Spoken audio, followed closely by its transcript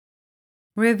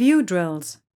Review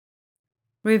drills.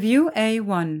 Review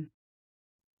A1.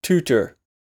 Tutor,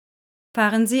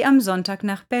 Fahren Sie am Sonntag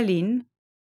nach Berlin?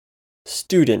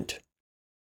 student,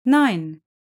 Nein,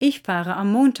 ich fahre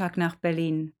am Montag nach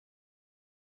Berlin.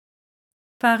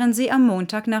 Fahren Sie am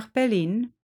Montag nach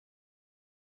Berlin?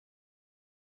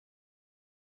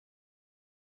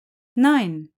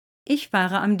 Nein, ich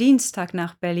fahre am Dienstag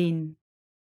nach Berlin.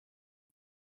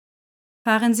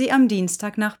 Fahren Sie am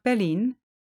Dienstag nach Berlin?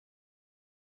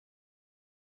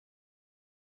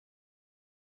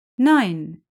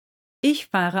 Nein, ich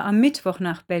fahre am Mittwoch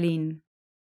nach Berlin.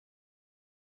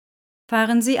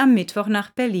 Fahren Sie am Mittwoch nach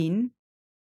Berlin?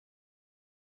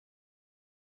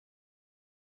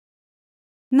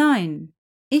 Nein,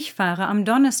 ich fahre am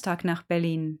Donnerstag nach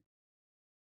Berlin.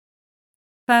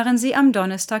 Fahren Sie am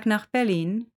Donnerstag nach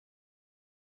Berlin?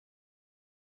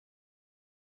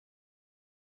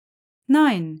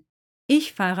 Nein,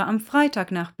 ich fahre am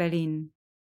Freitag nach Berlin.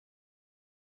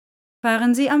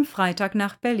 Fahren Sie am Freitag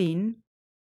nach Berlin?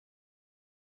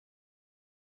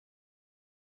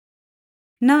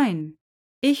 Nein,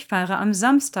 ich fahre am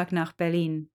Samstag nach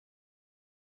Berlin.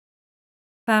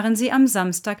 Fahren Sie am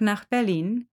Samstag nach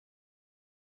Berlin?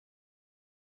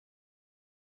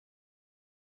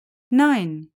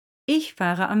 Nein, ich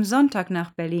fahre am Sonntag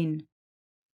nach Berlin.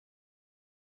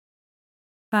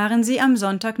 Fahren Sie am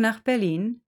Sonntag nach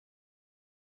Berlin?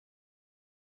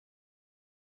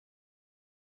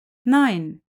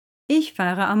 Nein, ich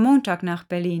fahre am Montag nach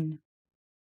Berlin.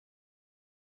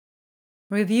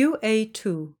 Review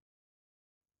A2.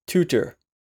 tutor,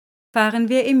 Fahren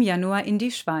wir im Januar in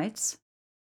die Schweiz?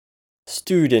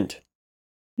 student,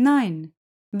 Nein,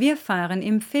 wir fahren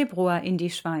im Februar in die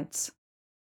Schweiz.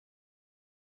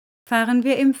 Fahren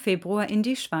wir im Februar in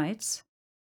die Schweiz?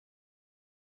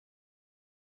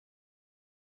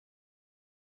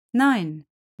 Nein,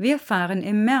 wir fahren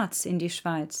im März in die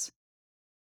Schweiz.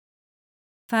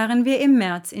 Fahren wir im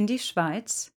März in die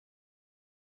Schweiz?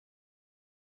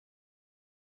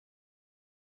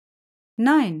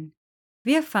 Nein,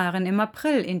 wir fahren im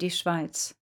April in die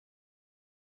Schweiz.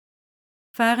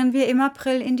 Fahren wir im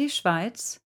April in die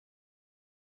Schweiz?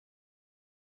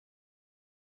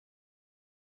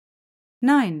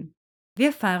 Nein,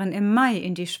 wir fahren im Mai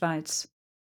in die Schweiz.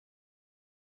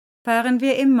 Fahren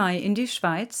wir im Mai in die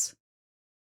Schweiz?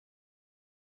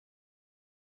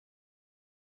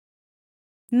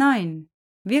 Nein,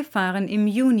 wir fahren im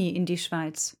Juni in die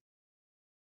Schweiz.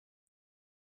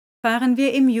 Fahren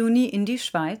wir im Juni in die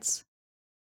Schweiz?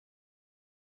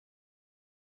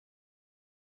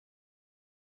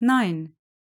 Nein,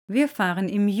 wir fahren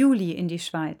im Juli in die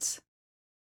Schweiz.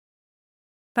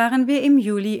 Fahren wir im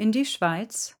Juli in die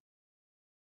Schweiz?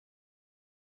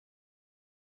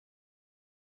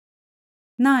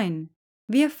 Nein,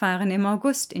 wir fahren im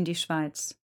August in die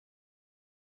Schweiz.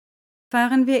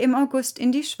 Fahren wir im August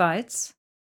in die Schweiz?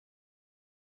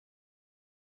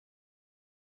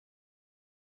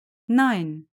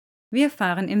 Nein, wir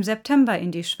fahren im September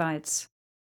in die Schweiz.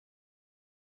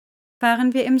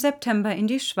 Fahren wir im September in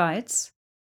die Schweiz?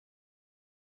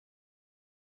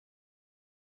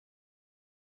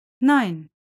 Nein,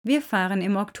 wir fahren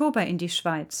im Oktober in die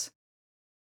Schweiz.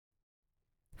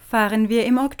 Fahren wir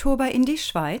im Oktober in die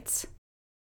Schweiz?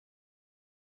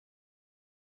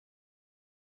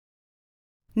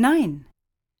 Nein,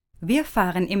 wir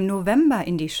fahren im November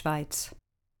in die Schweiz.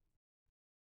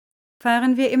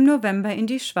 Fahren wir im November in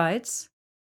die Schweiz?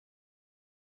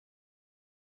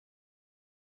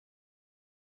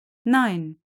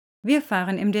 Nein, wir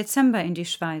fahren im Dezember in die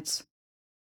Schweiz.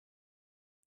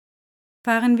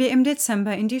 Fahren wir im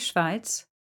Dezember in die Schweiz?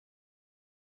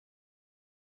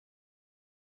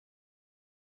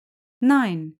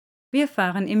 Nein, wir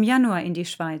fahren im Januar in die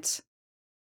Schweiz.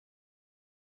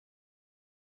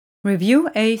 Review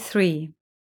A3.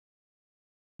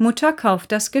 Mutter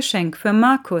kauft das Geschenk für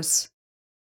Markus.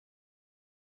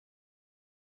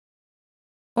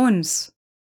 Uns.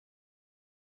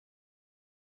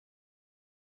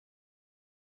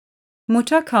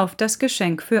 Mutter kauft das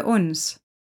Geschenk für uns.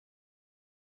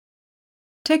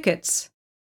 Tickets.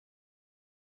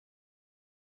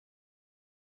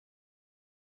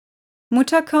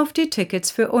 Mutter kauft die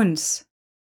Tickets für uns.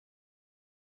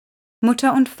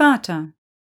 Mutter und Vater.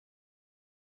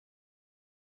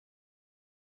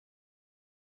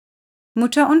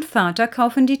 Mutter und Vater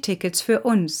kaufen die Tickets für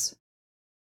uns.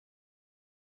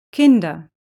 Kinder.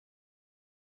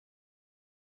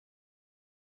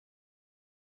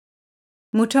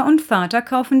 Mutter und Vater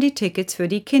kaufen die Tickets für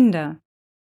die Kinder.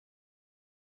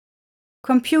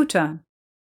 Computer.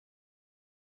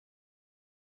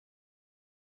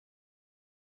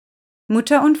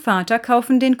 Mutter und Vater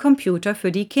kaufen den Computer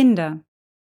für die Kinder.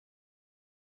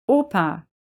 Opa.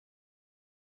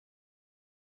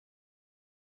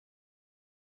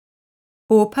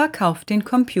 Opa kauft den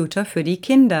Computer für die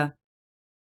Kinder.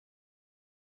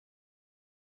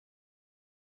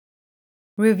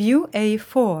 Review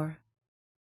A4.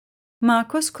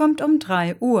 Markus kommt um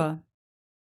 3 Uhr.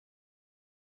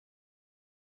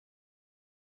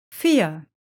 4.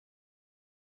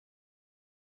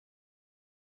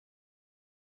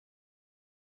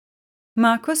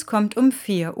 Markus kommt um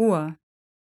 4 Uhr.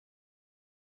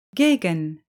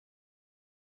 Gegen.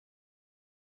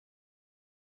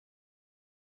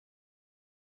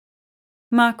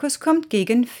 Markus kommt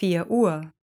gegen 4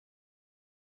 Uhr.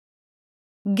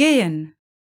 Gehen.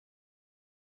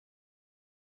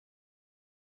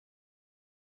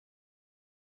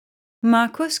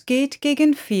 Markus geht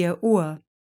gegen 4 Uhr.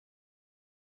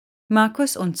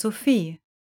 Markus und Sophie.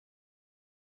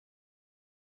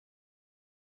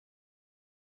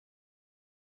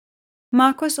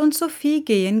 Markus und Sophie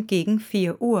gehen gegen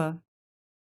 4 Uhr.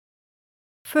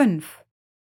 5.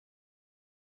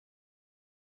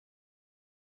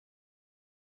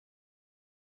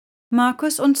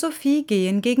 Markus und Sophie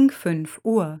gehen gegen 5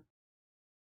 Uhr.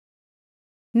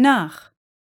 Nach.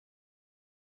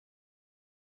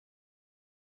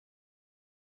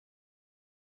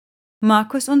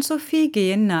 Markus und Sophie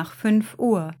gehen nach 5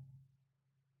 Uhr.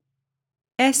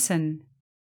 Essen.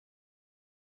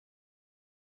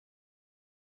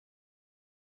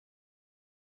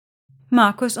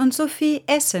 Markus und Sophie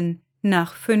essen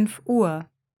nach 5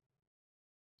 Uhr.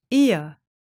 Ihr.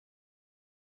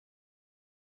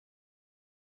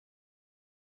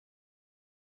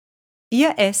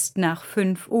 Ihr esst nach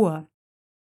 5 Uhr.